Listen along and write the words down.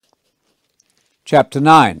Chapter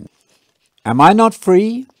 9. Am I not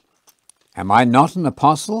free? Am I not an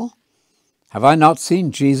apostle? Have I not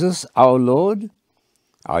seen Jesus our Lord?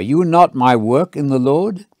 Are you not my work in the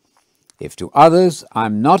Lord? If to others I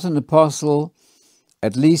am not an apostle,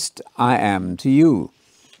 at least I am to you,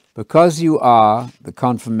 because you are the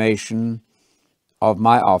confirmation of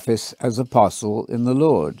my office as apostle in the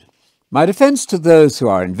Lord. My defense to those who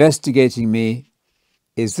are investigating me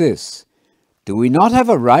is this: do we not have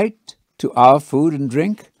a right to our food and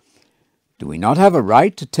drink? Do we not have a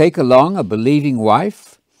right to take along a believing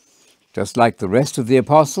wife, just like the rest of the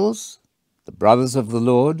apostles, the brothers of the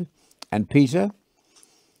Lord, and Peter?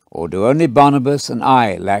 Or do only Barnabas and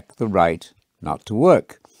I lack the right not to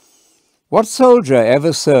work? What soldier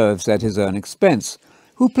ever serves at his own expense?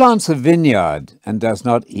 Who plants a vineyard and does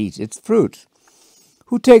not eat its fruit?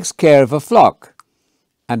 Who takes care of a flock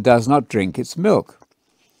and does not drink its milk?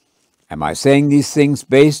 Am I saying these things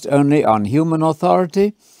based only on human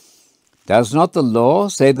authority? Does not the law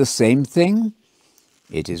say the same thing?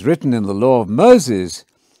 It is written in the law of Moses,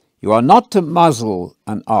 "You are not to muzzle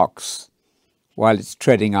an ox while it's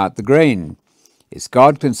treading out the grain." Is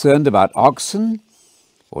God concerned about oxen,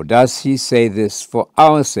 or does he say this for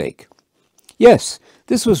our sake? Yes,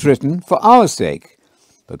 this was written for our sake,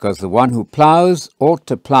 because the one who plows ought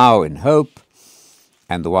to plow in hope,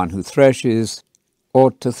 and the one who threshes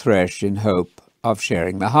ought to thresh in hope of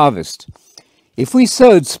sharing the harvest. If we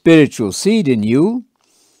sowed spiritual seed in you,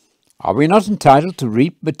 are we not entitled to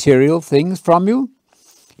reap material things from you?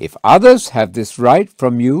 If others have this right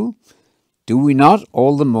from you, do we not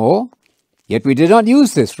all the more? Yet we did not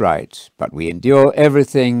use this right, but we endure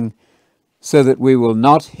everything so that we will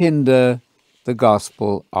not hinder the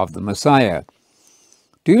gospel of the Messiah.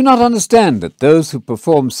 Do you not understand that those who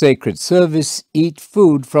perform sacred service eat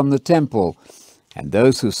food from the temple, and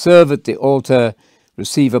those who serve at the altar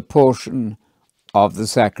receive a portion of the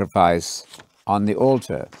sacrifice on the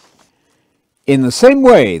altar? In the same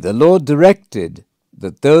way, the Lord directed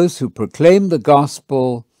that those who proclaim the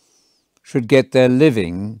gospel should get their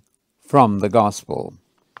living from the gospel.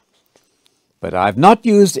 But I have not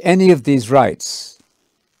used any of these rights,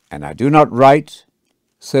 and I do not write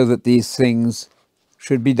so that these things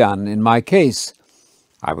should be done in my case.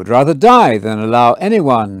 I would rather die than allow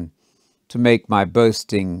anyone to make my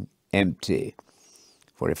boasting empty.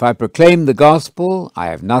 For if I proclaim the gospel, I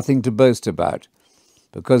have nothing to boast about,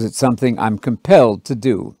 because it's something I'm compelled to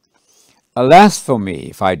do. Alas for me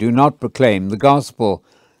if I do not proclaim the gospel.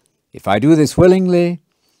 If I do this willingly,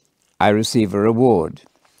 I receive a reward.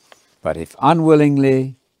 But if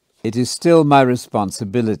unwillingly, it is still my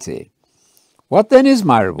responsibility. What then is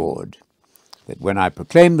my reward? That when I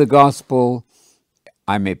proclaim the gospel,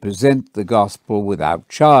 I may present the gospel without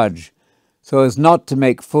charge, so as not to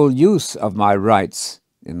make full use of my rights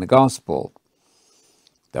in the gospel.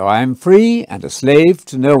 Though I am free and a slave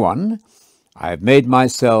to no one, I have made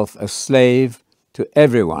myself a slave to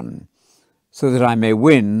everyone, so that I may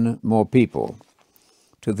win more people.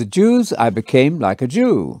 To the Jews I became like a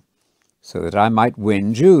Jew, so that I might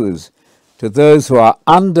win Jews. To those who are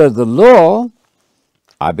under the law,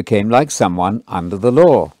 I became like someone under the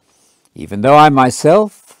law, even though I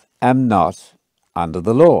myself am not under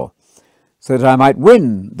the law, so that I might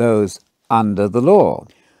win those under the law.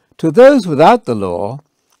 To those without the law,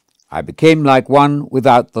 I became like one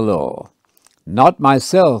without the law, not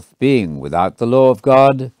myself being without the law of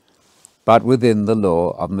God, but within the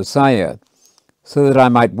law of Messiah, so that I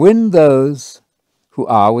might win those who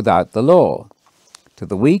are without the law. To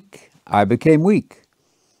the weak I became weak,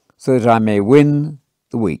 so that I may win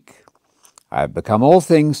the weak. I have become all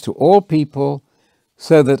things to all people,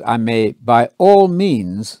 so that I may by all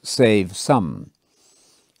means save some.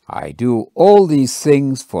 I do all these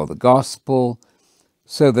things for the gospel,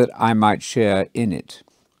 so that I might share in it.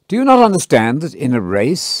 Do you not understand that in a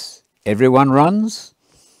race everyone runs,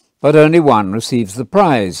 but only one receives the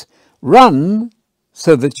prize? Run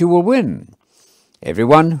so that you will win.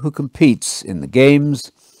 Everyone who competes in the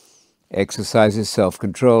games exercises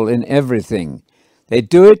self-control in everything. They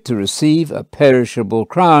do it to receive a perishable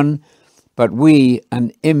crown, but we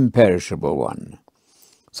an imperishable one.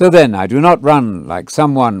 So then, I do not run like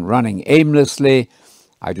someone running aimlessly.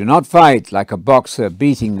 I do not fight like a boxer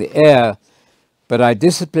beating the air, but I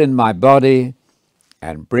discipline my body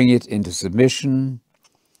and bring it into submission,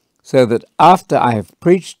 so that after I have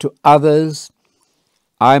preached to others,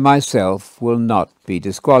 I myself will not be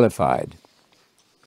disqualified.